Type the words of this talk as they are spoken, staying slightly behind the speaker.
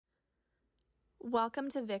Welcome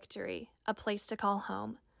to Victory, a place to call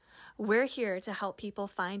home. We're here to help people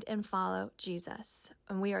find and follow Jesus,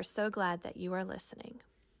 and we are so glad that you are listening.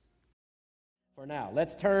 For now,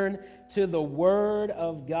 let's turn to the Word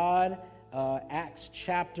of God, Acts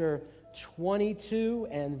chapter 22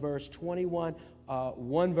 and verse 21,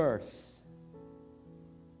 one verse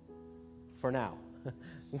for now.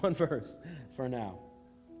 One verse for now.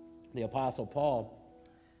 The Apostle Paul,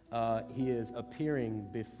 he is appearing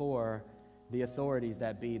before the authorities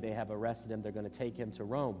that be. They have arrested him. They're going to take him to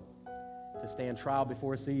Rome to stand trial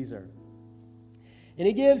before Caesar. And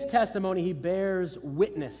he gives testimony. He bears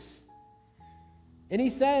witness. And he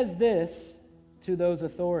says this to those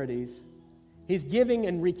authorities. He's giving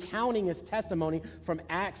and recounting his testimony from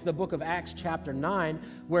Acts, the book of Acts chapter 9,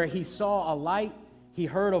 where he saw a light, he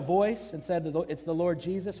heard a voice and said, "It's the Lord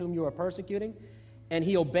Jesus whom you are persecuting." And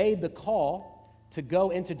he obeyed the call to go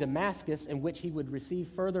into Damascus, in which he would receive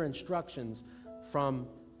further instructions from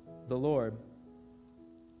the Lord.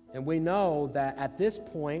 And we know that at this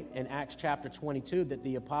point in Acts chapter 22 that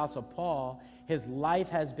the Apostle Paul, his life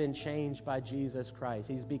has been changed by Jesus Christ.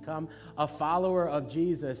 He's become a follower of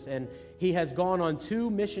Jesus, and he has gone on 2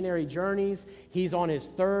 missionary journeys. He's on his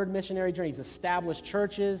 3rd missionary journey. He's established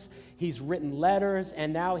churches. He's written letters,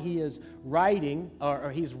 and now he is writing,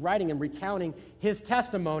 or he's writing and recounting his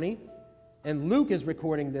testimony. And Luke is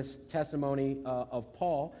recording this testimony of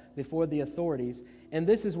Paul before the authorities. And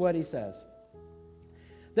this is what he says.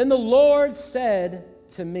 "Then the Lord said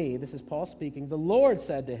to me," this is Paul speaking, "the Lord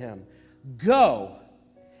said to him, 'Go,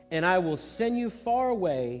 and I will send you far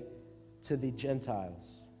away to the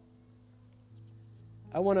Gentiles.'"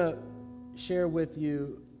 I want to share with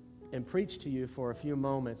you and preach to you for a few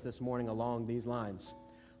moments this morning along these lines.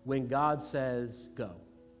 When God says go.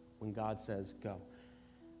 When God says go.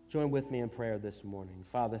 Join with me in prayer this morning.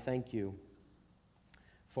 Father, thank you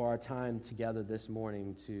for our time together this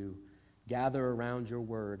morning to gather around your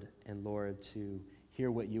word and, Lord, to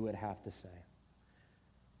hear what you would have to say.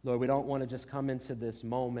 Lord, we don't want to just come into this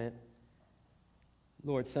moment,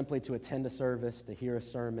 Lord, simply to attend a service, to hear a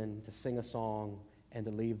sermon, to sing a song, and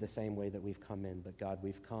to leave the same way that we've come in. But God,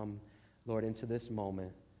 we've come, Lord, into this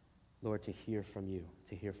moment, Lord, to hear from you,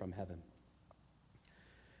 to hear from heaven.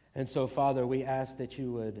 And so, Father, we ask that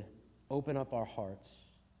you would open up our hearts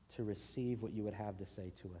to receive what you would have to say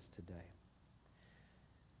to us today.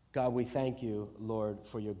 God, we thank you, Lord,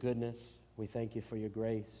 for your goodness. We thank you for your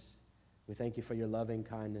grace. We thank you for your loving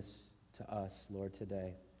kindness to us, Lord,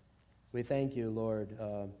 today. We thank you, Lord,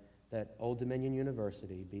 that Old Dominion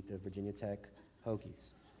University beat the Virginia Tech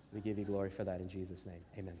Hokies. We give you glory for that in Jesus' name.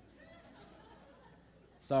 Amen.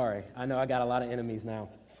 Sorry, I know I got a lot of enemies now.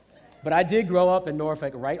 But I did grow up in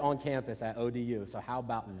Norfolk right on campus at ODU, so how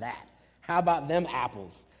about that? How about them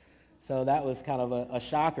apples? So that was kind of a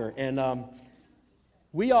shocker. And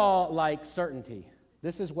we all like certainty.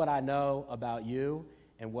 This is what I know about you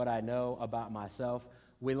and what I know about myself.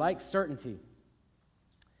 We like certainty.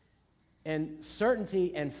 And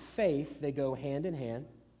certainty and faith, they go hand in hand.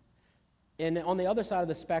 And on the other side of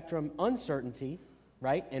the spectrum, uncertainty,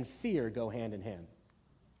 right, and fear go hand in hand.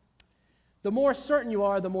 The more certain you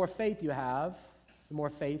are, the more faith you have. The more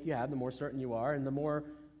faith you have, the more certain you are. And the more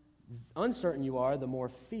uncertain you are, the more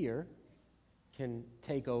fear can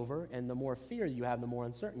take over. And the more fear you have, the more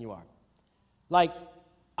uncertain you are. Like,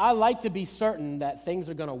 I like to be certain that things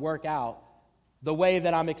are going to work out the way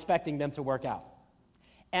that I'm expecting them to work out.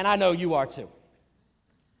 And I know you are too.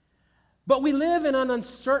 But we live in an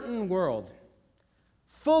uncertain world,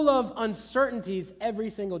 full of uncertainties every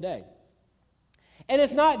single day. And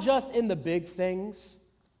it's not just in the big things,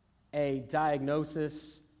 a diagnosis,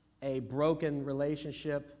 a broken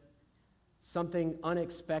relationship, something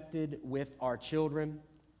unexpected with our children.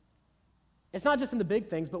 It's not just in the big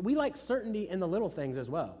things, but we like certainty in the little things as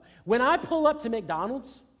well. When I pull up to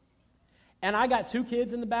McDonald's and I got 2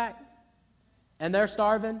 kids in the back and they're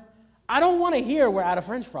starving, I don't want to hear we're out of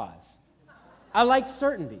French fries. I like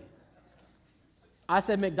certainty. I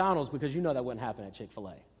said McDonald's because you know that wouldn't happen at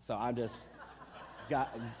Chick-fil-A. So I'm just...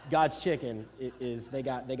 God's chicken is they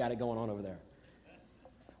got it going on over there.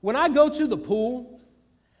 When I go to the pool,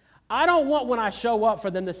 I don't want when I show up for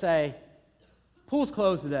them to say, "Pool's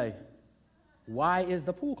closed today." Why is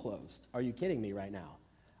the pool closed? Are you kidding me right now?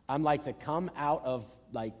 I'm like to come out of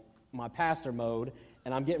like my pastor mode,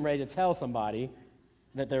 and I'm getting ready to tell somebody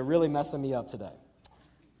that they're really messing me up today.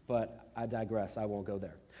 But I digress. I won't go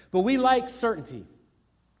there. But we like certainty.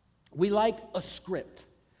 We like a script.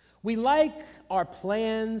 We like our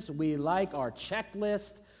plans, we like our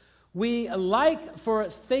checklist, we like for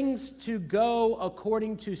things to go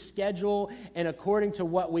according to schedule and according to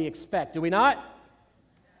what we expect. Do we not?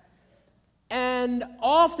 And And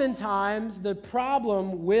oftentimes, the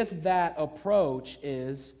problem with that approach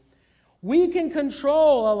is we can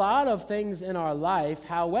control a lot of things in our life.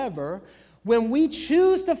 However, when we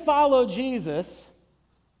choose to follow Jesus,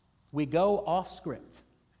 we go off script.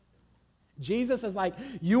 Jesus is like,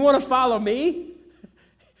 you want to follow me?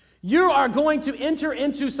 You are going to enter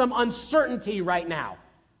into some uncertainty right now.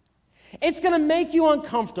 It's going to make you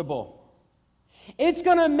uncomfortable. It's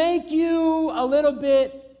going to make you a little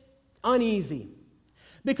bit uneasy.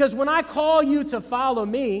 Because when I call you to follow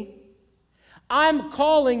me, I'm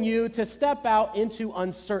calling you to step out into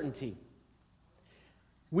uncertainty.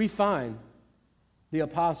 We find the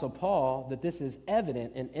Apostle Paul that this is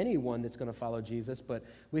evident in anyone that's going to follow Jesus, but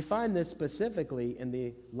we find this specifically in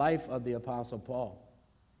the life of the Apostle Paul.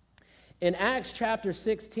 In Acts chapter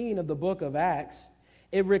 16 of the book of Acts,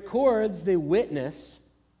 it records the witness,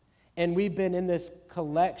 and we've been in this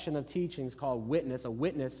collection of teachings called witness. A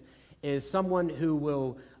witness is someone who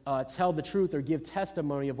will tell the truth or give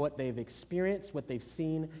testimony of what they've experienced, what they've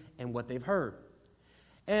seen, and what they've heard.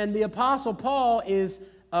 And the Apostle Paul is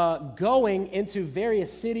going into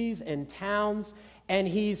various cities and towns, and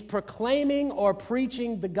he's proclaiming or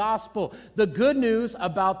preaching the gospel, the good news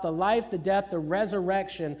about the life, the death, the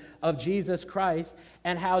resurrection of Jesus Christ,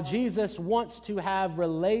 and how Jesus wants to have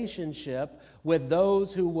relationship with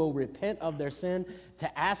those who will repent of their sin,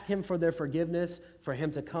 to ask him for their forgiveness, for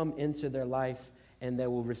him to come into their life, and they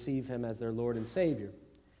will receive him as their Lord and Savior.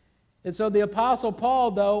 And so the Apostle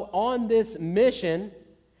Paul, though, on this mission,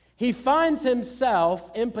 he finds himself,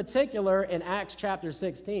 in particular in Acts chapter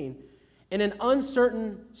 16, in an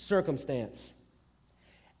uncertain circumstance.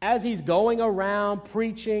 As he's going around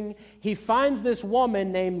preaching, he finds this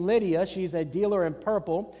woman named Lydia. She's a dealer in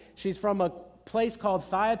purple. She's from a place called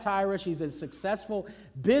Thyatira. She's a successful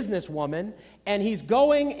businesswoman. And he's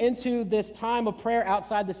going into this time of prayer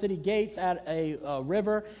outside the city gates at a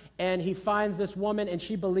river. And he finds this woman, and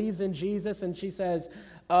she believes in Jesus. And she says,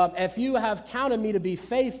 if you have counted me to be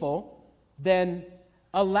faithful, then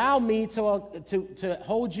allow me to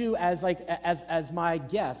hold you as my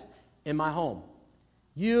guest in my home.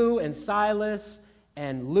 You and Silas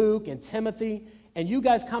and Luke and Timothy, and you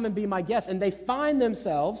guys come and be my guests. And they find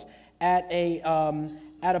themselves at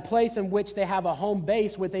a place in which they have a home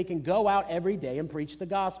base where they can go out every day and preach the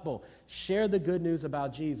gospel, share the good news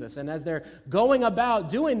about Jesus. And as they're going about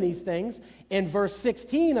doing these things, in verse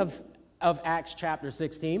 16 of Acts chapter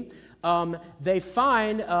 16, they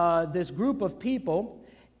find this group of people.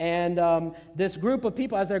 And this group of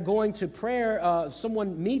people, as they're going to prayer,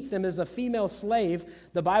 someone meets them as a female slave,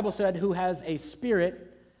 the Bible said, who has a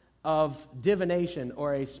spirit of divination,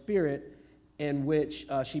 or a spirit in which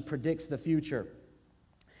she predicts the future.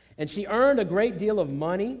 And she earned a great deal of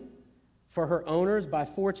money for her owners by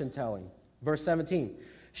fortune telling. Verse 17,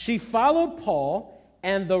 she followed Paul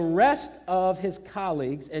and the rest of his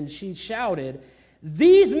colleagues, and she shouted,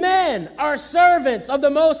 "These men are servants of the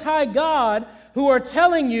Most High God, who are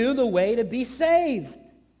telling you the way to be saved."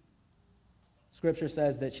 Scripture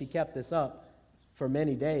says that she kept this up for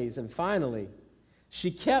many days, and finally,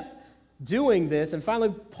 she kept doing this, and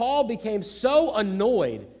finally, Paul became so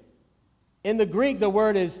annoyed. In the Greek, the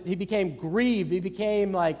word is, he became grieved, he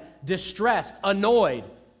became distressed, annoyed,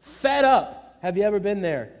 fed up. Have you ever been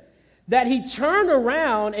there? That he turned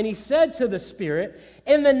around and he said to the spirit,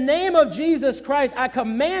 "In the name of Jesus Christ, I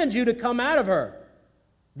command you to come out of her."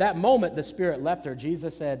 That moment, the spirit left her.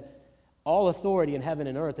 Jesus said, "All authority in heaven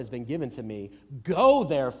and earth has been given to me. Go,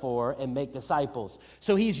 therefore, and make disciples."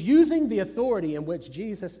 So he's using the authority in which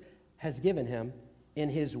Jesus has given him in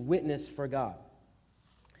his witness for God.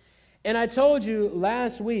 And I told you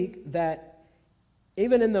last week that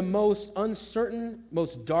even in the most uncertain,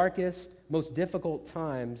 most darkest, most difficult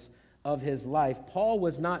times of his life, Paul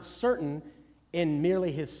was not certain in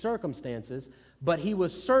merely his circumstances, but he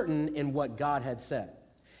was certain in what God had said.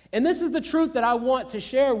 And this is the truth that I want to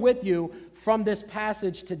share with you from this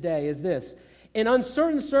passage today, is this: in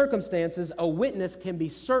uncertain circumstances, a witness can be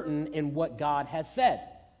certain in what God has said.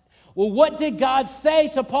 Well, what did God say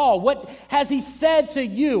to Paul? What has he said to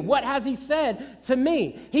you? What has he said to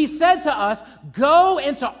me? He said to us, "Go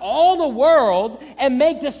into all the world and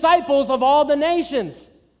make disciples of all the nations."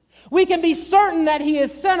 We can be certain that he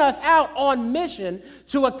has sent us out on mission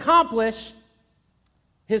to accomplish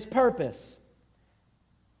his purpose.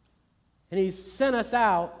 And he's sent us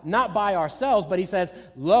out not by ourselves, but he says,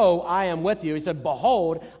 "Lo, I am with you." He said,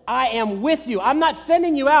 "Behold, I am with you." I'm not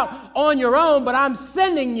sending you out on your own, but I'm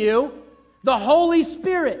sending you the Holy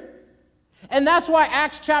Spirit. And that's why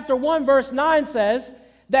Acts chapter 1 verse 9 says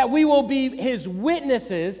that we will be his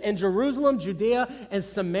witnesses in Jerusalem, Judea, and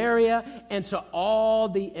Samaria, and to all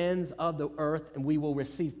the ends of the earth, and we will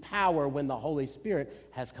receive power when the Holy Spirit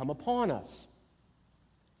has come upon us.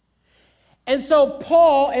 And so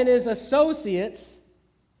Paul and his associates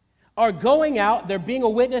are going out, they're being a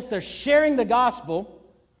witness, they're sharing the gospel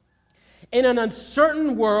in an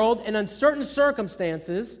uncertain world, in uncertain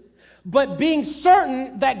circumstances, but being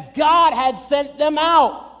certain that God had sent them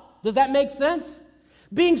out. Does that make sense?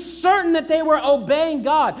 Being certain that they were obeying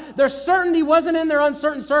God. Their certainty wasn't in their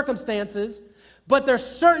uncertain circumstances, but their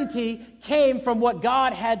certainty came from what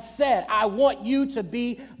God had said. I want you to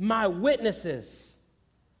be my witnesses.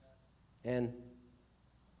 And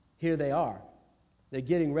here they are. They're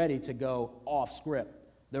getting ready to go off script.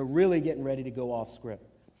 They're really getting ready to go off script.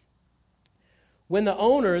 When the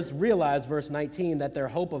owners realized, verse 19, that their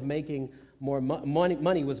hope of making more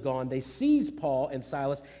money was gone, they seized Paul and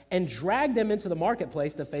Silas and dragged them into the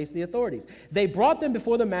marketplace to face the authorities. They brought them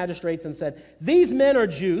before the magistrates and said, "These men are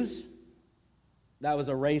Jews," that was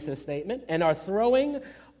a racist statement, "and are throwing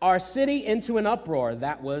our city into an uproar,"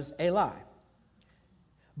 that was a lie,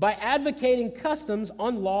 "by advocating customs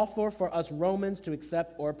unlawful for us Romans to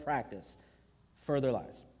accept or practice." Further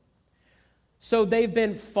lies. So they've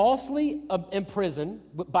been falsely imprisoned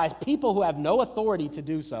by people who have no authority to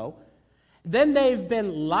do so. Then they've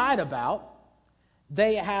been lied about.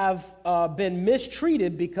 They have been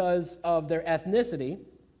mistreated because of their ethnicity.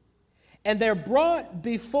 And they're brought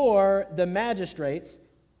before the magistrates,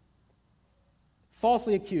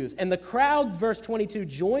 falsely accused. And the crowd, verse 22,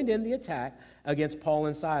 joined in the attack against Paul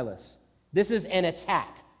and Silas. This is an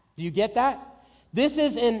attack. Do you get that? This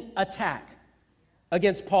is an attack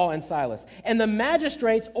against Paul and Silas. And the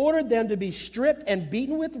magistrates ordered them to be stripped and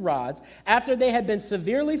beaten with rods. After they had been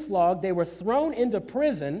severely flogged, they were thrown into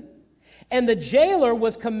prison, and the jailer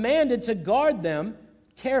was commanded to guard them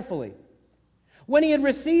carefully. When he had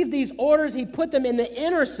received these orders, he put them in the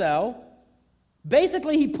inner cell.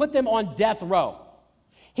 Basically, he put them on death row.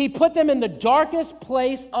 He put them in the darkest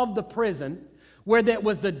place of the prison, where it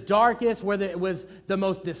was the darkest, where it was the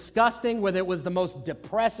most disgusting, where it was the most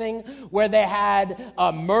depressing, where they had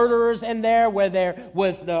murderers in there, where there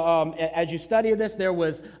was as you study this, there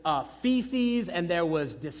was feces, and there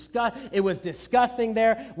was it was disgusting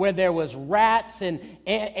there, where there was rats and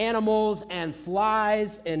animals and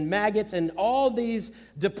flies and maggots and all this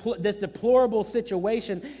deplorable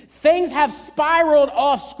situation. Things have spiraled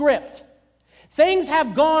off script. Things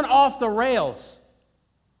have gone off the rails.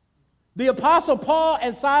 The Apostle Paul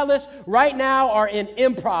and Silas right now are in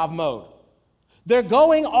improv mode. They're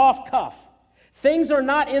going off cuff. Things are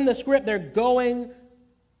not in the script. They're going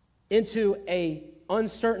into an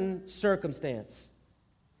uncertain circumstance.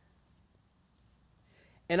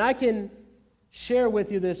 And I can share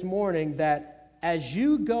with you this morning that as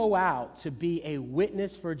you go out to be a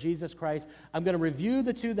witness for Jesus Christ, I'm going to review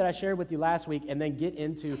the two that I shared with you last week and then get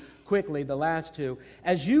into quickly the last two.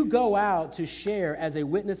 As you go out to share as a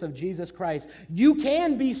witness of Jesus Christ, you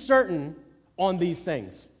can be certain on these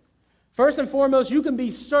things. First and foremost, you can be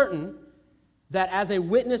certain that as a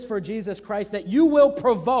witness for Jesus Christ, that you will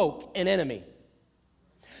provoke an enemy.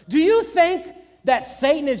 Do you think that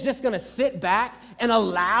Satan is just going to sit back and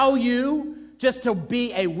allow you just to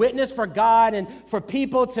be a witness for God and for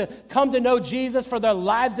people to come to know Jesus, for their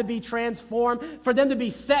lives to be transformed, for them to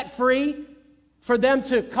be set free, for them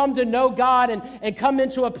to come to know God and come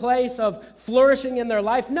into a place of flourishing in their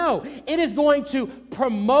life? No, it is going to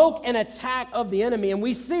promote an attack of the enemy. And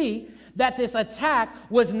we see that this attack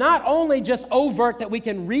was not only just overt that we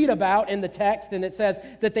can read about in the text, and it says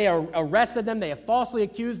that they arrested them, they have falsely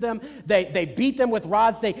accused them, they beat them with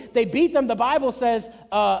rods, they beat them, the Bible says,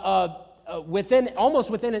 almost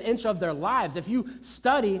within an inch of their lives. If you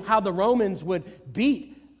study how the Romans would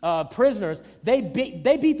beat prisoners, they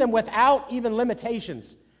beat them without even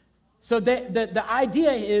limitations. So the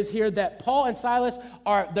idea is here that Paul and Silas,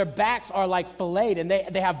 their backs are like filleted, and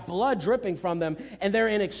they have blood dripping from them, and they're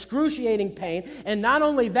in excruciating pain. And not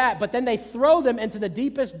only that, but then they throw them into the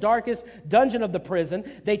deepest, darkest dungeon of the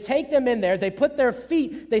prison. They take them in there. They put their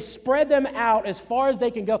feet, they spread them out as far as they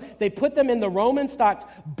can go. They put them in the Roman stocks,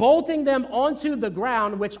 bolting them onto the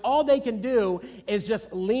ground, which all they can do is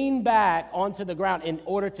just lean back onto the ground in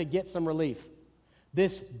order to get some relief.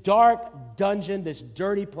 This dark dungeon, this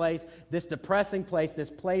dirty place, this depressing place, this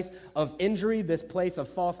place of injury, this place of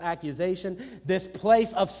false accusation, this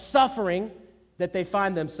place of suffering that they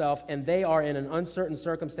find themselves, and they are in an uncertain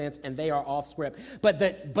circumstance, and they are off script. But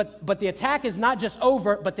the attack is not just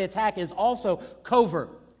overt, but the attack is also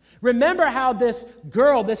covert. Remember how this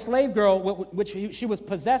girl, this slave girl, which she was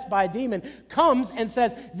possessed by a demon, comes and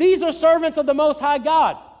says, these are servants of the Most High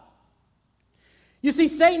God. You see,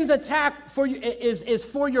 Satan's attack for you is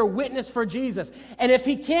for your witness for Jesus. And if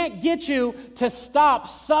he can't get you to stop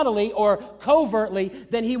subtly or covertly,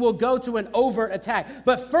 then he will go to an overt attack.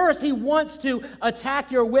 But first, he wants to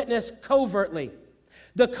attack your witness covertly.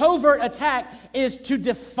 The covert attack is to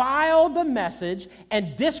defile the message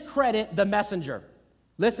and discredit the messenger.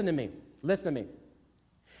 Listen to me. Listen to me.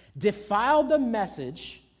 Defile the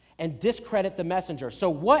message and discredit the messenger.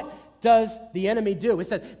 So what does the enemy do? It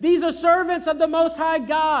says, these are servants of the Most High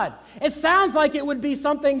God. It sounds like it would be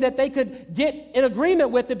something that they could get in agreement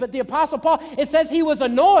with it, but the Apostle Paul, it says he was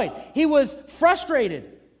annoyed. He was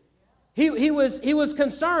frustrated. He was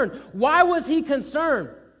concerned. Why was he concerned?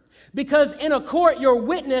 Because in a court, your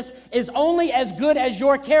witness is only as good as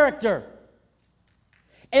your character.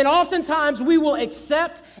 And oftentimes we will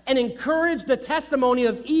accept and encourage the testimony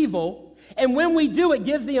of evil. And when we do, it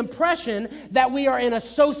gives the impression that we are in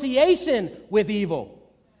association with evil.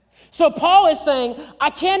 So Paul is saying,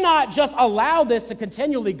 I cannot just allow this to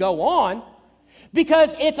continually go on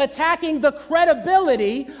because it's attacking the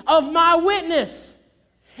credibility of my witness.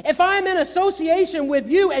 If I'm in association with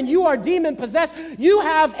you and you are demon-possessed, you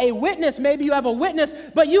have a witness, maybe you have a witness,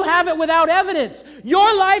 but you have it without evidence.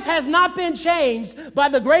 Your life has not been changed by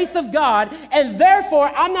the grace of God, and therefore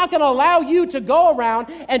I'm not going to allow you to go around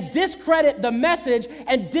and discredit the message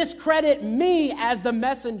and discredit me as the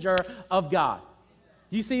messenger of God.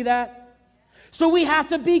 Do you see that? So we have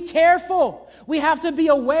to be careful. We have to be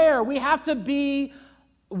aware. We have to be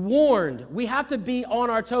warned. We have to be on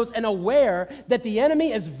our toes and aware that the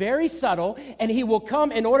enemy is very subtle and he will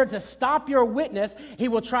come in order to stop your witness. He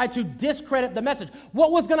will try to discredit the message.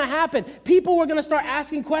 What was going to happen? People were going to start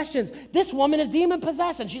asking questions. This woman is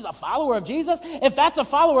demon-possessed and she's a follower of Jesus. If that's a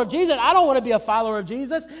follower of Jesus, I don't want to be a follower of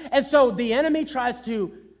Jesus. And so the enemy tries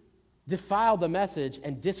to defile the message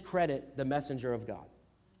and discredit the messenger of God.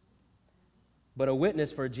 But a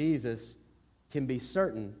witness for Jesus can be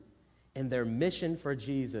certain in their mission for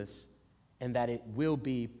Jesus, and that it will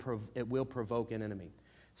provoke an enemy.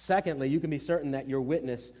 Secondly, you can be certain that your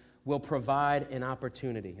witness will provide an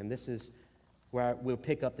opportunity. And this is where we'll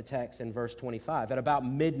pick up the text in verse 25. At about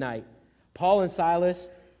midnight, Paul and Silas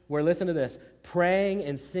were, listen to this, praying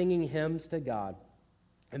and singing hymns to God,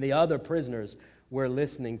 and the other prisoners were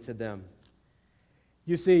listening to them.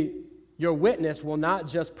 You see, your witness will not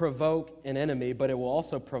just provoke an enemy, but it will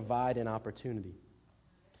also provide an opportunity.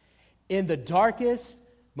 In the darkest,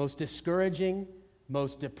 most discouraging,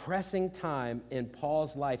 most depressing time in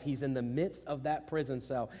Paul's life, he's in the midst of that prison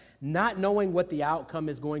cell, not knowing what the outcome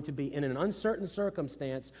is going to be in an uncertain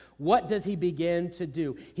circumstance. What does he begin to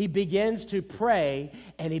do? He begins to pray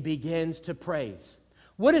and he begins to praise.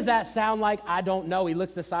 What does that sound like? I don't know. He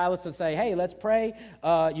looks to Silas and say, hey, let's pray.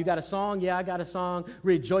 You got a song? Yeah, I got a song.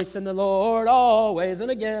 Rejoice in the Lord always.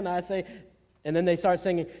 And again, I say, and then they start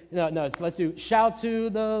singing, let's do shout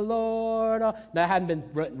to the Lord. That hadn't been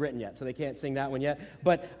written yet, so they can't sing that one yet.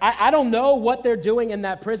 But I don't know what they're doing in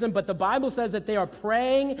that prison, but the Bible says that they are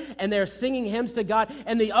praying and they're singing hymns to God,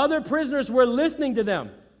 and the other prisoners were listening to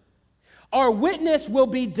them. Our witness will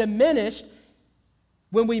be diminished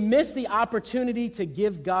when we miss the opportunity to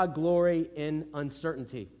give God glory in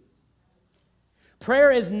uncertainty.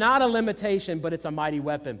 Prayer is not a limitation, but it's a mighty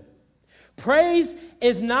weapon. Praise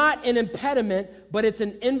is not an impediment, but it's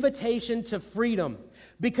an invitation to freedom,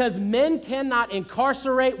 because men cannot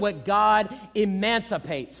incarcerate what God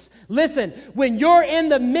emancipates. Listen, when you're in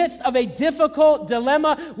the midst of a difficult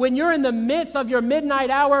dilemma, when you're in the midst of your midnight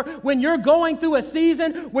hour, when you're going through a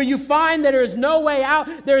season where you find that there is no way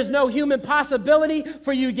out, there is no human possibility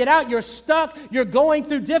for you to get out, you're stuck, you're going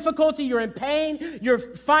through difficulty, you're in pain, you're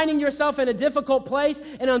finding yourself in a difficult place,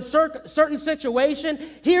 in an uncertain situation,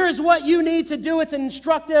 here's what you need to do. It's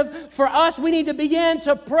instructive for us. We need to begin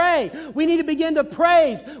to pray. We need to begin to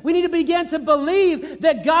praise. We need to begin to believe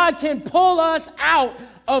that God can pull us out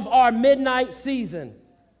of our midnight season.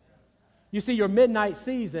 You see, your midnight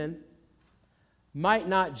season might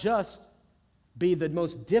not just be the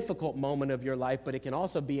most difficult moment of your life, but it can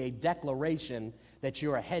also be a declaration that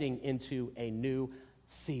you are heading into a new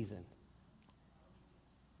season.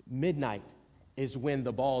 Midnight is when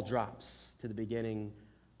the ball drops to the beginning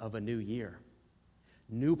of a new year.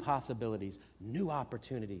 New possibilities, new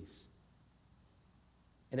opportunities.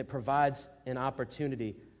 And it provides an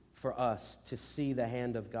opportunity for us to see the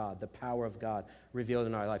hand of God, the power of God revealed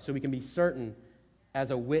in our life. So we can be certain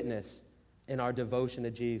as a witness in our devotion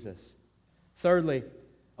to Jesus. Thirdly,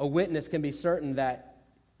 a witness can be certain that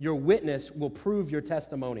your witness will prove your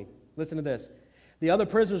testimony. Listen to this. The other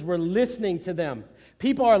prisoners were listening to them.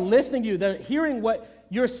 People are listening to you. They're hearing what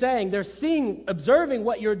you're saying. They're seeing, observing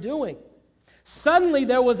what you're doing. Suddenly,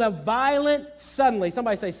 there was a violent,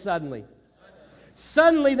 somebody say suddenly.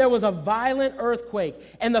 Suddenly, there was a violent earthquake,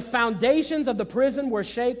 and the foundations of the prison were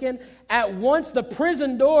shaken. At once, the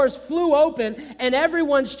prison doors flew open, and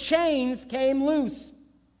everyone's chains came loose.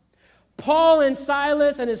 Paul and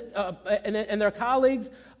Silas and their colleagues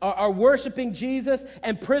are worshiping Jesus,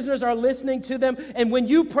 and prisoners are listening to them. And when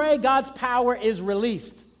you pray, God's power is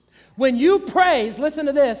released. When you praise, listen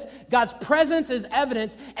to this, God's presence is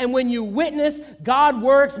evidence, and when you witness, God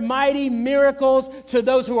works mighty miracles to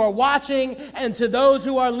those who are watching and to those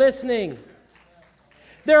who are listening.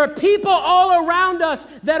 There are people all around us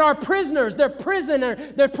that are prisoners. They're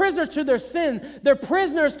prisoners to their sin. They're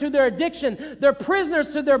prisoners to their addiction. They're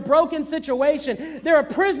prisoners to their broken situation. There are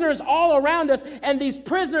prisoners all around us, and these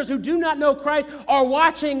prisoners who do not know Christ are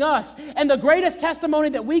watching us. And the greatest testimony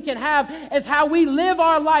that we can have is how we live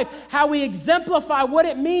our life, how we exemplify what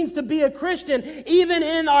it means to be a Christian, even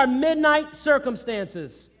in our midnight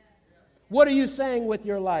circumstances. What are you saying with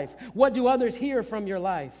your life? What do others hear from your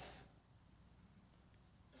life?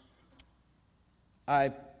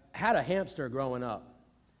 I had a hamster growing up,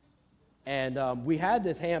 and we had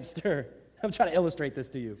this hamster. I'm trying to illustrate this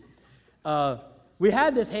to you. We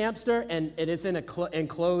had this hamster, and it is in an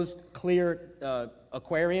enclosed, clear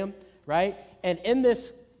aquarium, right? And in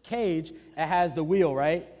this cage, it has the wheel,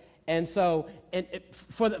 right? And so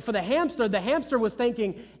for the hamster was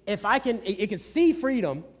thinking, if I can, it can see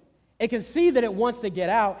freedom. It can see that it wants to get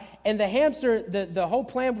out, and the hamster, the whole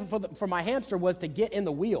plan for my hamster was to get in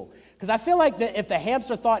the wheel. Because I feel like that if the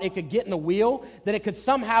hamster thought it could get in the wheel, that it could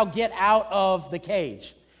somehow get out of the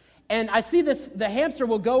cage. And I see this, the hamster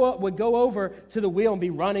would go over to the wheel and be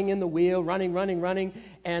running in the wheel, running.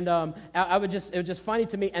 And it was just funny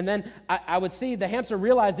to me. And then I would see the hamster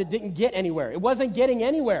realized it didn't get anywhere. It wasn't getting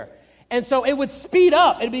anywhere. And so it would speed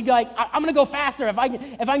up. It'd be like, I'm going to go faster. If I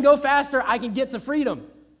can go faster, I can get to freedom.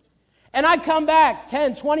 And I'd come back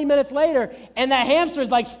 10, 20 minutes later, and that hamster is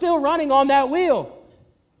like still running on that wheel.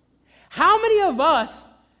 How many of us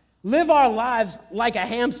live our lives like a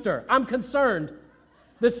hamster? I'm concerned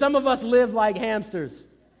that some of us live like hamsters.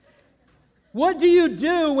 What do you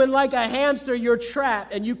do when, like a hamster, you're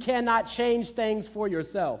trapped and you cannot change things for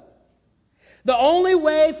yourself? The only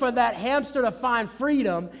way for that hamster to find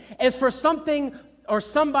freedom is for something or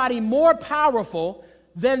somebody more powerful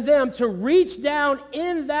than them to reach down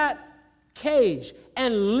in that cage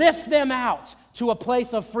and lift them out to a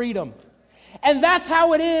place of freedom. And that's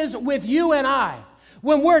how it is with you and I.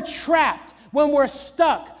 When we're trapped, when we're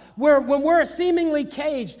stuck, when we're seemingly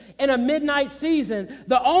caged in a midnight season,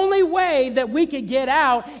 the only way that we could get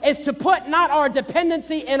out is to put not our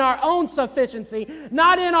dependency in our own sufficiency,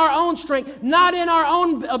 not in our own strength, not in our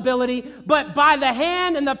own ability, but by the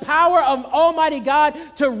hand and the power of Almighty God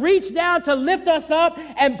to reach down, to lift us up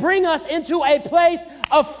and bring us into a place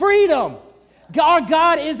of freedom. Our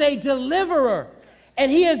God is a deliverer,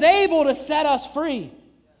 and He is able to set us free.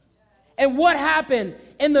 And what happened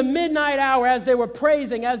in the midnight hour as they were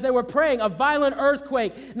praising, as they were praying? A violent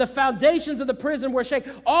earthquake, and the foundations of the prison were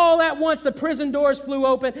shaken. All at once, the prison doors flew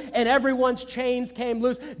open, and everyone's chains came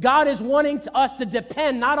loose. God is wanting us to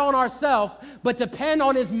depend not on ourselves, but depend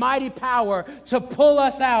on His mighty power to pull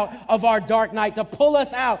us out of our dark night, to pull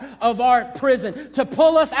us out of our prison, to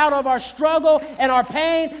pull us out of our struggle and our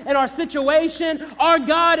pain and our situation. Our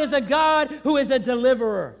God is a God who is a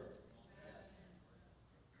deliverer.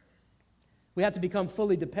 We have to become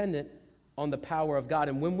fully dependent on the power of God.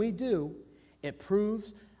 And when we do, it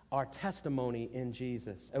proves our testimony in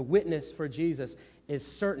Jesus. A witness for Jesus is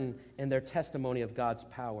certain in their testimony of God's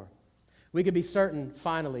power. We can be certain,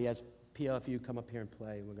 finally, as PLFU come up here and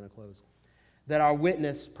play, and we're going to close, that our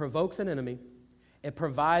witness provokes an enemy. It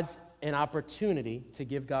provides an opportunity to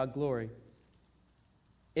give God glory.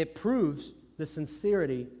 It proves the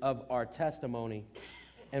sincerity of our testimony.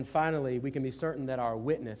 And finally, we can be certain that our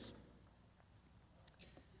witness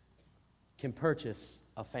can purchase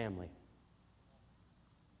a family.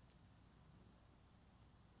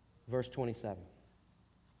 Verse 27.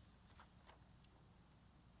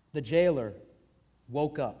 The jailer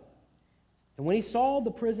woke up, and when he saw the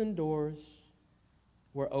prison doors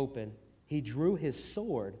were open, he drew his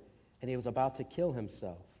sword, and he was about to kill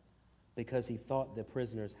himself because he thought the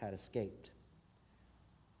prisoners had escaped.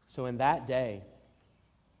 So in that day,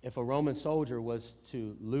 if a Roman soldier was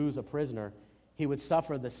to lose a prisoner, he would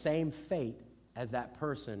suffer the same fate as that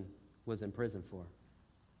person was in prison for.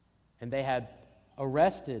 And they had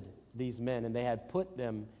arrested these men, and they had put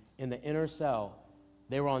them in the inner cell.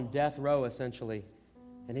 They were on death row, essentially.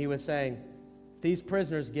 And he was saying, these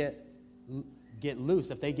prisoners get loose,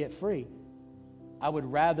 if they get free, I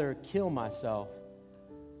would rather kill myself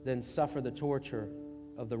than suffer the torture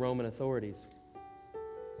of the Roman authorities.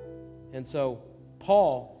 And so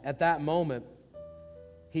Paul, at that moment,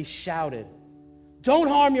 he shouted, "Don't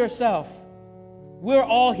harm yourself. We're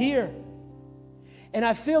all here." And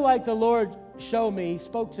I feel like the Lord showed me, he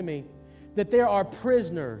spoke to me, that there are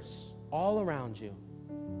prisoners all around you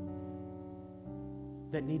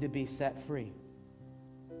that need to be set free.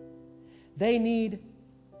 They need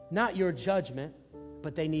not your judgment,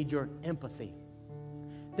 but they need your empathy.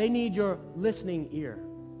 They need your listening ear.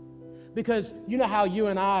 Because you know how you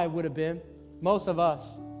and I would have been, most of us.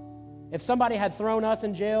 If somebody had thrown us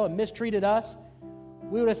in jail and mistreated us,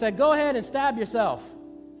 we would have said, "Go ahead and stab yourself."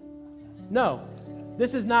 No,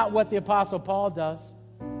 this is not what the Apostle Paul does.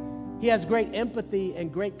 He has great empathy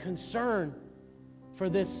and great concern for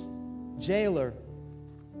this jailer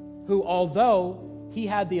who, although he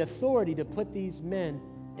had the authority to put these men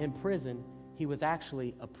in prison, he was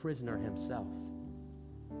actually a prisoner himself.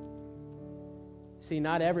 See,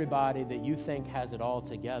 not everybody that you think has it all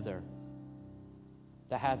together,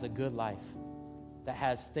 that has a good life, that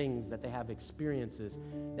has things, that they have experiences,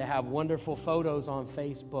 they have wonderful photos on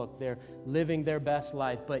Facebook, they're living their best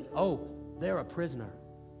life, but they're a prisoner.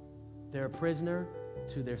 They're a prisoner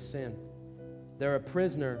to their sin. They're a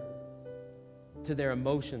prisoner to their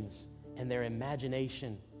emotions and their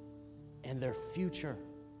imagination and their future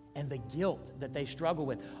and the guilt that they struggle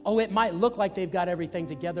with. It might look like they've got everything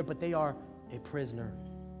together, but they are a prisoner.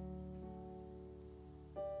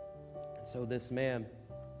 And so this man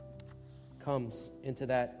comes into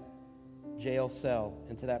that jail cell,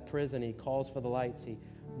 into that prison. He calls for the lights. He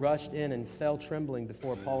rushed in and fell trembling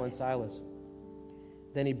before Paul and Silas.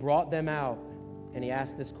 Then he brought them out and he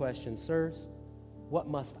asked this question, "Sirs, what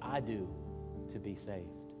must I do to be saved?"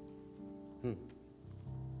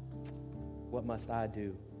 What must I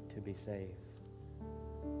do to be saved?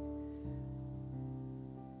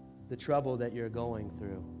 The trouble that you're going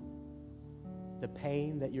through, the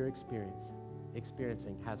pain that you're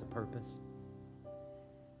experiencing has a purpose.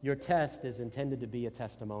 Your test is intended to be a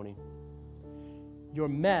testimony. Your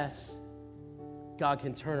mess, God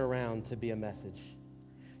can turn around to be a message.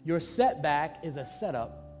 Your setback is a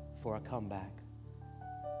setup for a comeback.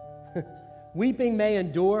 Weeping may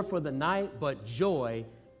endure for the night, but joy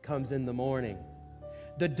comes in the morning.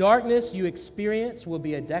 The darkness you experience will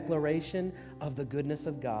be a declaration of the goodness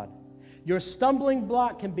of God. Your stumbling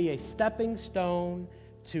block can be a stepping stone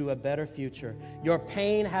to a better future. Your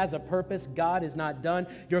pain has a purpose. God is not done.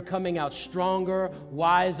 You're coming out stronger,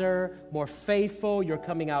 wiser, more faithful. You're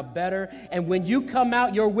coming out better. And when you come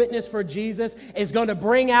out, your witness for Jesus is going to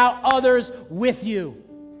bring out others with you.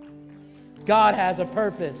 God has a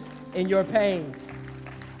purpose in your pain.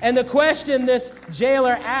 And the question this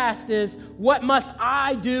jailer asked is, what must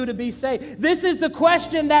I do to be saved? This is the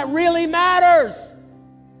question that really matters.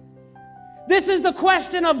 This is the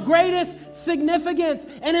question of greatest significance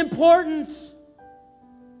and importance.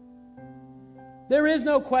 There is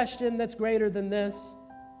no question that's greater than this.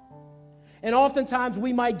 And oftentimes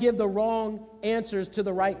we might give the wrong answers to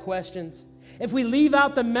the right questions. If we leave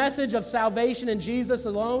out the message of salvation in Jesus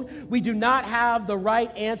alone, we do not have the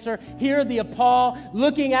right answer. Here, the Paul,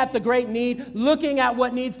 looking at the great need, looking at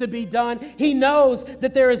what needs to be done, he knows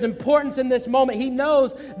that there is importance in this moment. He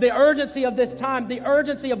knows the urgency of this time, the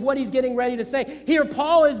urgency of what he's getting ready to say. Here,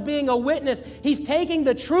 Paul is being a witness. He's taking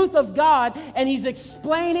the truth of God and he's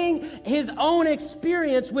explaining his own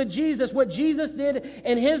experience with Jesus, what Jesus did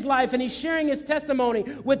in his life, and he's sharing his testimony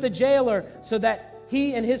with the jailer so that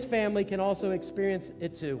he and his family can also experience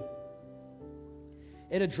it too.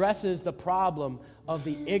 It addresses the problem of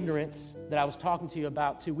the ignorance that I was talking to you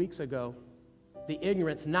about 2 weeks ago. The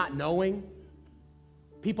ignorance, not knowing.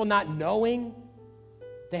 People not knowing.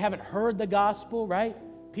 They haven't heard the gospel, right?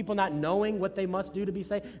 People not knowing what they must do to be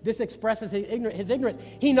saved. This expresses his ignorance.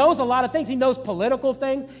 He knows a lot of things. He knows political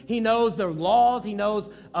things. He knows the laws. He knows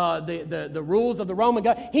the rules of the Roman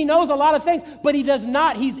government. He knows a lot of things, but he does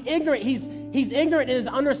not. He's ignorant. He's ignorant in his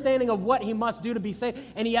understanding of what he must do to be saved.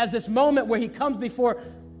 And he has this moment where he comes before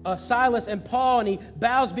Silas and Paul, and he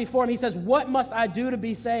bows before him. He says, "What must I do to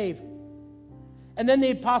be saved?" And then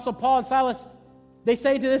the Apostle Paul and Silas, they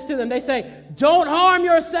say this to them. They say, "Don't harm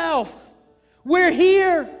yourself. We're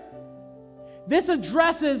here." This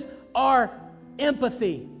addresses our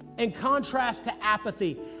empathy in contrast to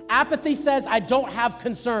apathy. Apathy says, I don't have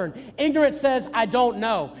concern. Ignorance says, I don't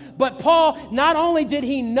know. But Paul, not only did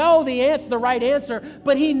he know the right answer,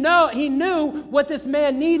 but he knew what this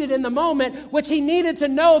man needed in the moment, which he needed to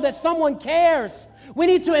know that someone cares. We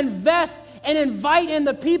need to invest and invite in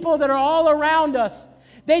the people that are all around us.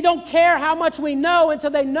 They don't care how much we know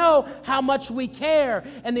until they know how much we care.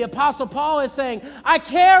 And the Apostle Paul is saying, I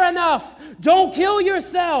care enough. Don't kill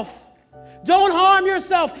yourself. Don't harm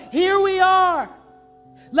yourself. Here we are.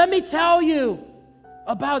 Let me tell you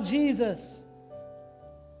about Jesus.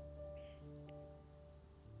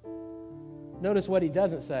 Notice what he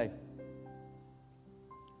doesn't say.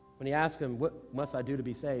 When he asks him, what must I do to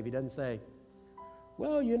be saved? He doesn't say,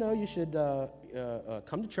 well, you should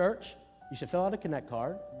come to church. You should fill out a Connect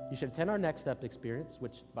card. You should attend our Next Step experience,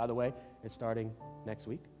 which, by the way, is starting next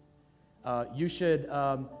week. You should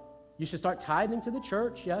start tithing to the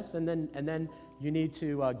church, yes, and then you need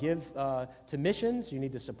to give to missions. You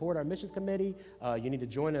need to support our missions committee. You need to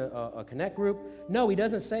join a Connect group. No, he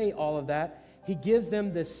doesn't say all of that. He gives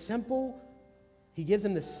them this simple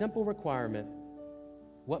requirement.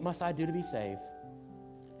 What must I do to be saved?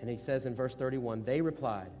 And he says in verse 31, they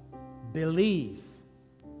replied, believe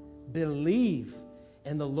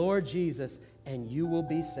in the Lord Jesus, and you will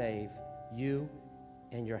be saved, you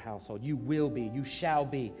and your household. You shall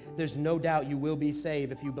be. There's no doubt you will be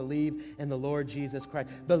saved if you believe in the Lord Jesus Christ.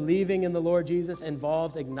 Believing in the Lord Jesus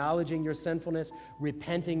involves acknowledging your sinfulness,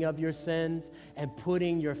 repenting of your sins, and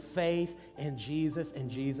putting your faith in Jesus and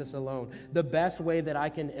Jesus alone. The best way that I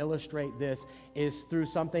can illustrate this is through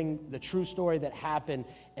the true story that happened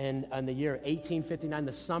in the year 1859,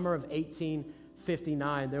 the summer of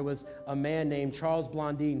 1859. There was a man named Charles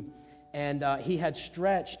Blondin, and he had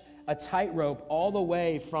stretched a tightrope all the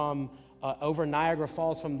way from over Niagara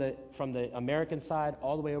Falls from the American side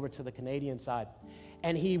all the way over to the Canadian side.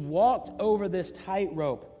 And he walked over this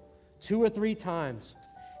tightrope 2 or 3 times.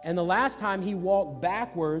 And the last time he walked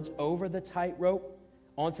backwards over the tightrope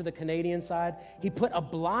onto the Canadian side, he put a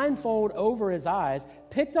blindfold over his eyes,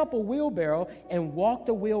 picked up a wheelbarrow, and walked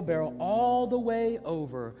the wheelbarrow all the way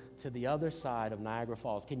over to the other side of Niagara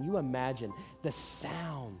Falls. Can you imagine the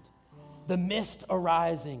sound, the mist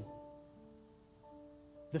arising,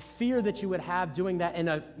 the fear that you would have doing that?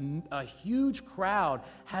 And a huge crowd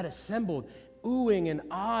had assembled, oohing and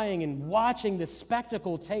eyeing and watching this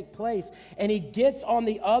spectacle take place. And he gets on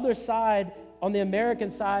the other side, on the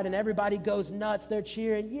American side, and everybody goes nuts. They're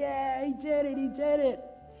cheering, yeah, he did it.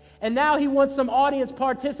 And now he wants some audience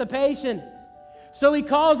participation. So he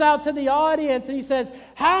calls out to the audience and he says,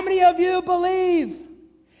 how many of you believe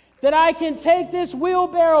that I can take this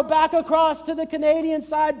wheelbarrow back across to the Canadian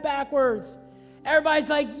side backwards? Everybody's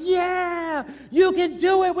like, yeah, you can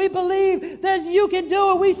do it. We believe you can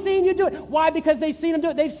do it. We've seen you do it. Why? Because they've seen him do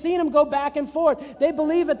it. They've seen him go back and forth. They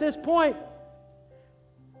believe at this point.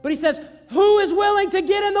 But he says, who is willing to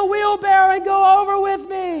get in the wheelbarrow and go over with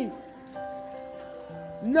me?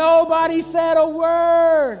 Nobody said a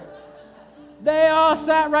word. They all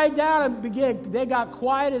sat right down and they got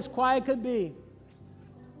quiet as quiet could be.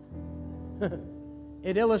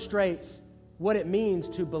 It illustrates what it means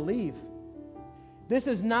to believe. This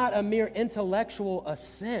is not a mere intellectual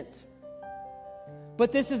assent,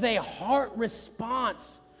 but this is a heart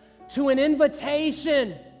response to an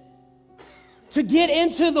invitation to get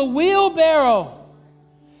into the wheelbarrow,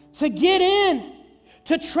 to get in,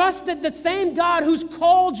 to trust that the same God who's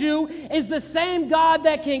called you is the same God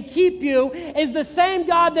that can keep you, is the same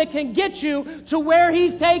God that can get you to where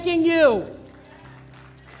He's taking you.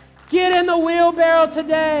 Get in the wheelbarrow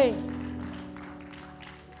today.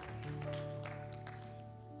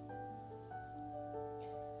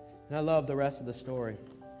 And I love the rest of the story.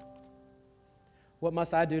 What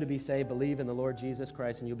must I do to be saved? Believe in the Lord Jesus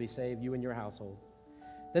Christ, and you'll be saved, you and your household.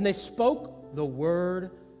 Then they spoke the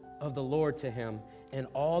word of the Lord to him and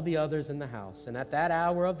all the others in the house. And at that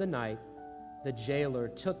hour of the night, the jailer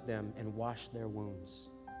took them and washed their wounds.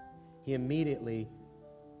 He and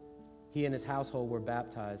his household were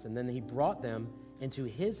baptized, and then he brought them into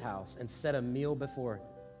his house and set a meal before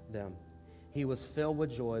them. He was filled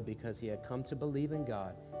with joy because he had come to believe in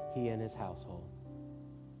God, he and his household.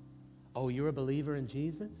 Oh, you're a believer in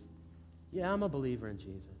Jesus? Yeah, I'm a believer in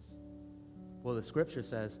Jesus. Well, the scripture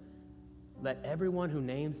says, let everyone who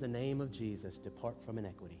names the name of Jesus depart from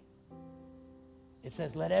iniquity. It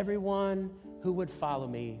says, let everyone who would follow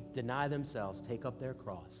me deny themselves, take up their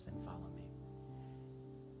cross, and follow me.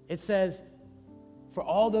 It says, for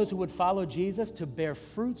all those who would follow Jesus to bear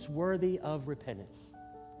fruits worthy of repentance.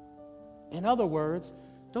 In other words,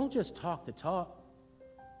 don't just talk the talk,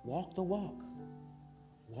 walk the walk.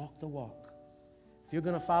 Walk the walk. If you're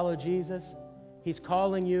going to follow Jesus, he's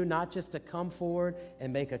calling you not just to come forward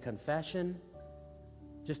and make a confession,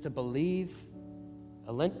 just to believe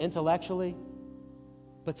intellectually,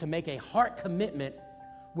 but to make a heart commitment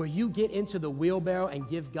where you get into the wheelbarrow and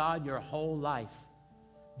give God your whole life.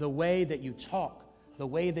 the way that you talk, the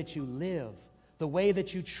way that you live, the way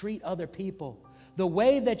that you treat other people, the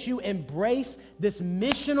way that you embrace this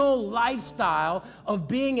missional lifestyle of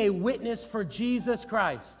being a witness for Jesus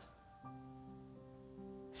Christ.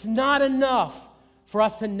 It's not enough for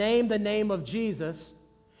us to name the name of Jesus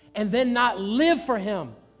and then not live for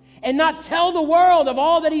Him and not tell the world of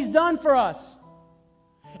all that He's done for us.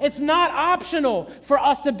 It's not optional for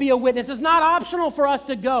us to be a witness. It's not optional for us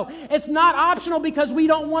to go. It's not optional because we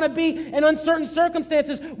don't want to be in uncertain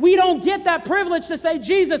circumstances. We don't get that privilege to say,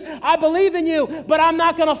 Jesus, I believe in you, but I'm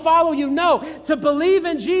not going to follow you. No, to believe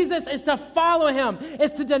in Jesus is to follow Him.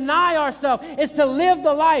 It's to deny ourselves. It's to live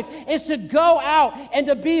the life. It's to go out and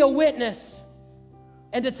to be a witness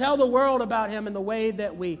and to tell the world about Him in the way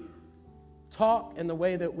that we talk and the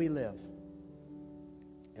way that we live.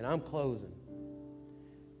 And I'm closing.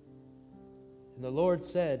 And the Lord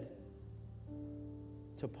said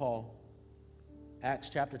to Paul, Acts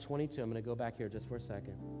chapter 22, I'm going to go back here just for a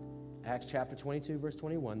second. Acts chapter 22, verse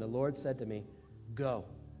 21, the Lord said to me, go,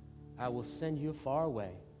 I will send you far away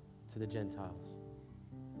to the Gentiles.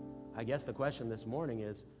 I guess the question this morning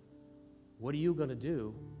is, what are you going to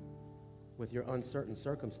do with your uncertain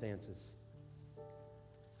circumstances?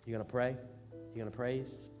 You going to pray? You going to praise?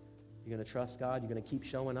 You going to trust God? You going to keep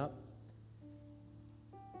showing up?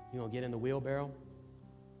 You going to get in the wheelbarrow?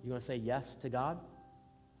 You going to say yes to God?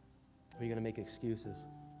 Or are you going to make excuses?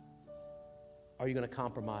 Are you going to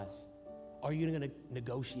compromise? Are you going to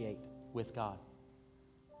negotiate with God?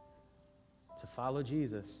 To follow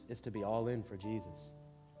Jesus is to be all in for Jesus.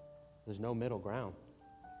 There's no middle ground.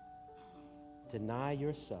 Deny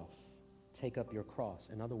yourself. Take up your cross.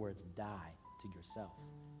 In other words, die to yourself.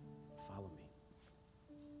 Follow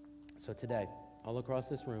me. So today, all across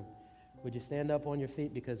this room, would you stand up on your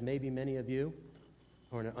feet? Because maybe many of you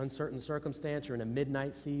are in an uncertain circumstance, you're in a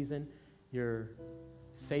midnight season, you're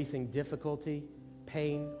facing difficulty,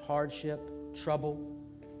 pain, hardship, trouble.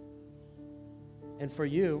 And for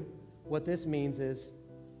you, what this means is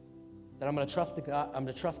that I'm going to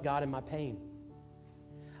trust God in my pain.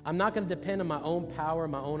 I'm not going to depend on my own power,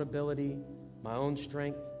 my own ability, my own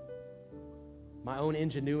strength, my own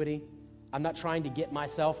ingenuity. I'm not trying to get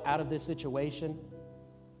myself out of this situation.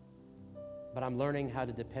 But I'm learning how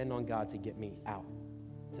to depend on God to get me out,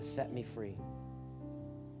 to set me free,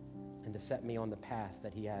 and to set me on the path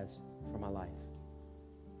that He has for my life.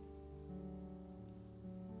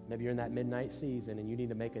 Maybe you're in that midnight season and you need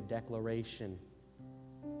to make a declaration.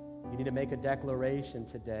 You need to make a declaration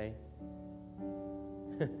today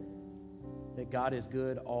that God is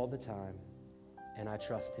good all the time and I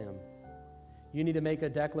trust Him. You need to make a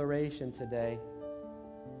declaration today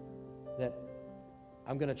that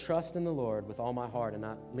I'm going to trust in the Lord with all my heart and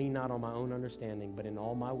not lean not on my own understanding, but in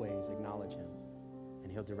all my ways acknowledge Him,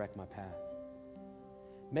 and He'll direct my path.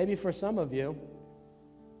 Maybe for some of you,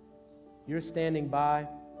 you're standing by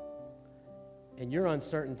and your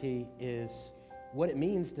uncertainty is what it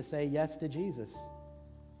means to say yes to Jesus,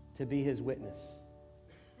 to be His witness,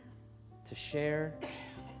 to share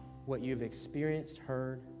what you've experienced,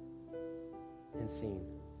 heard, and seen.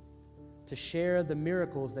 To share the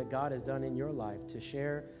miracles that God has done in your life, to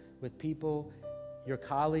share with people, your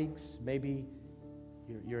colleagues, maybe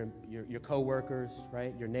your co-workers,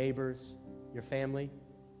 right? Your neighbors, your family.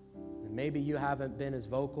 And maybe you haven't been as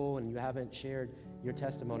vocal and you haven't shared your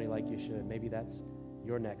testimony like you should. Maybe that's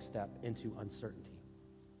your next step into uncertainty.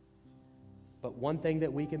 But one thing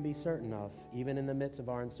that we can be certain of, even in the midst of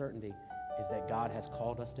our uncertainty, is that God has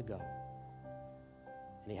called us to go.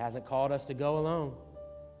 And He hasn't called us to go alone.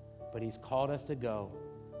 But He's called us to go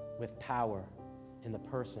with power in the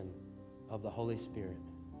person of the Holy Spirit.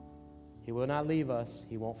 He will not leave us.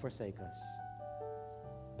 He won't forsake us.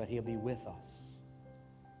 But He'll be with us.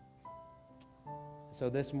 So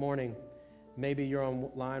this morning, maybe you're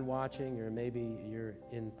online watching, or maybe you're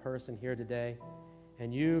in person here today,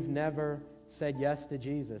 and you've never said yes to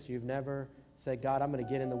Jesus. You've never said, God, I'm going to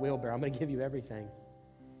get in the wheelbarrow. I'm going to give you everything.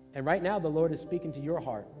 And right now, the Lord is speaking to your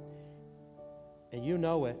heart. And you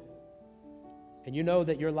know it. And you know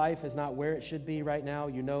that your life is not where it should be right now.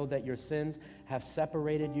 You know that your sins have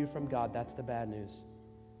separated you from God. That's the bad news.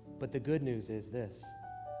 But the good news is this,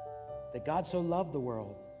 that God so loved the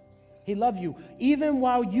world. He loved you. Even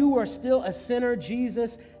while you were still a sinner,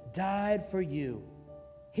 Jesus died for you.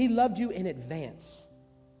 He loved you in advance.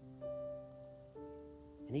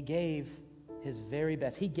 And He gave His very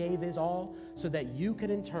best. He gave His all so that you could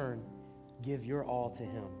in turn give your all to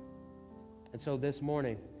Him. And so this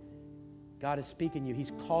morning, God is speaking to you.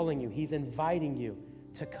 He's calling you. He's inviting you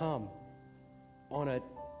to come on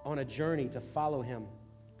a journey to follow Him.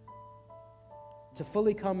 To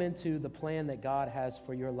fully come into the plan that God has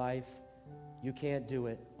for your life, you can't do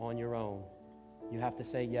it on your own. You have to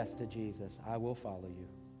say yes to Jesus. I will follow you.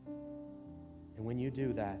 And when you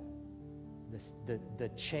do that, the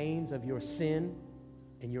chains of your sin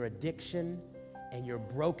and your addiction and your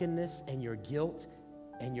brokenness and your guilt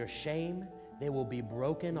and your shame, they will be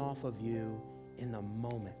broken off of you in the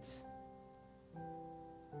moment.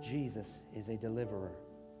 Jesus is a deliverer.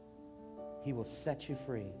 He will set you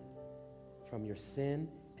free from your sin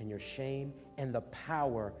and your shame and the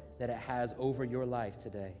power that it has over your life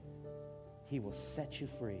today. He will set you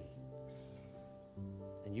free,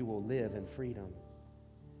 and you will live in freedom.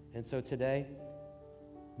 And so today,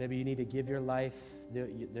 maybe you need to give your life.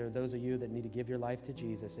 There are those of you that need to give your life to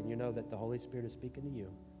Jesus, and you know that the Holy Spirit is speaking to you.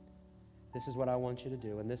 This is what I want you to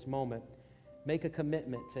do. In this moment, make a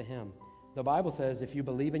commitment to Him. The Bible says if you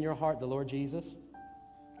believe in your heart the Lord Jesus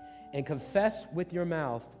and confess with your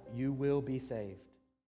mouth, you will be saved.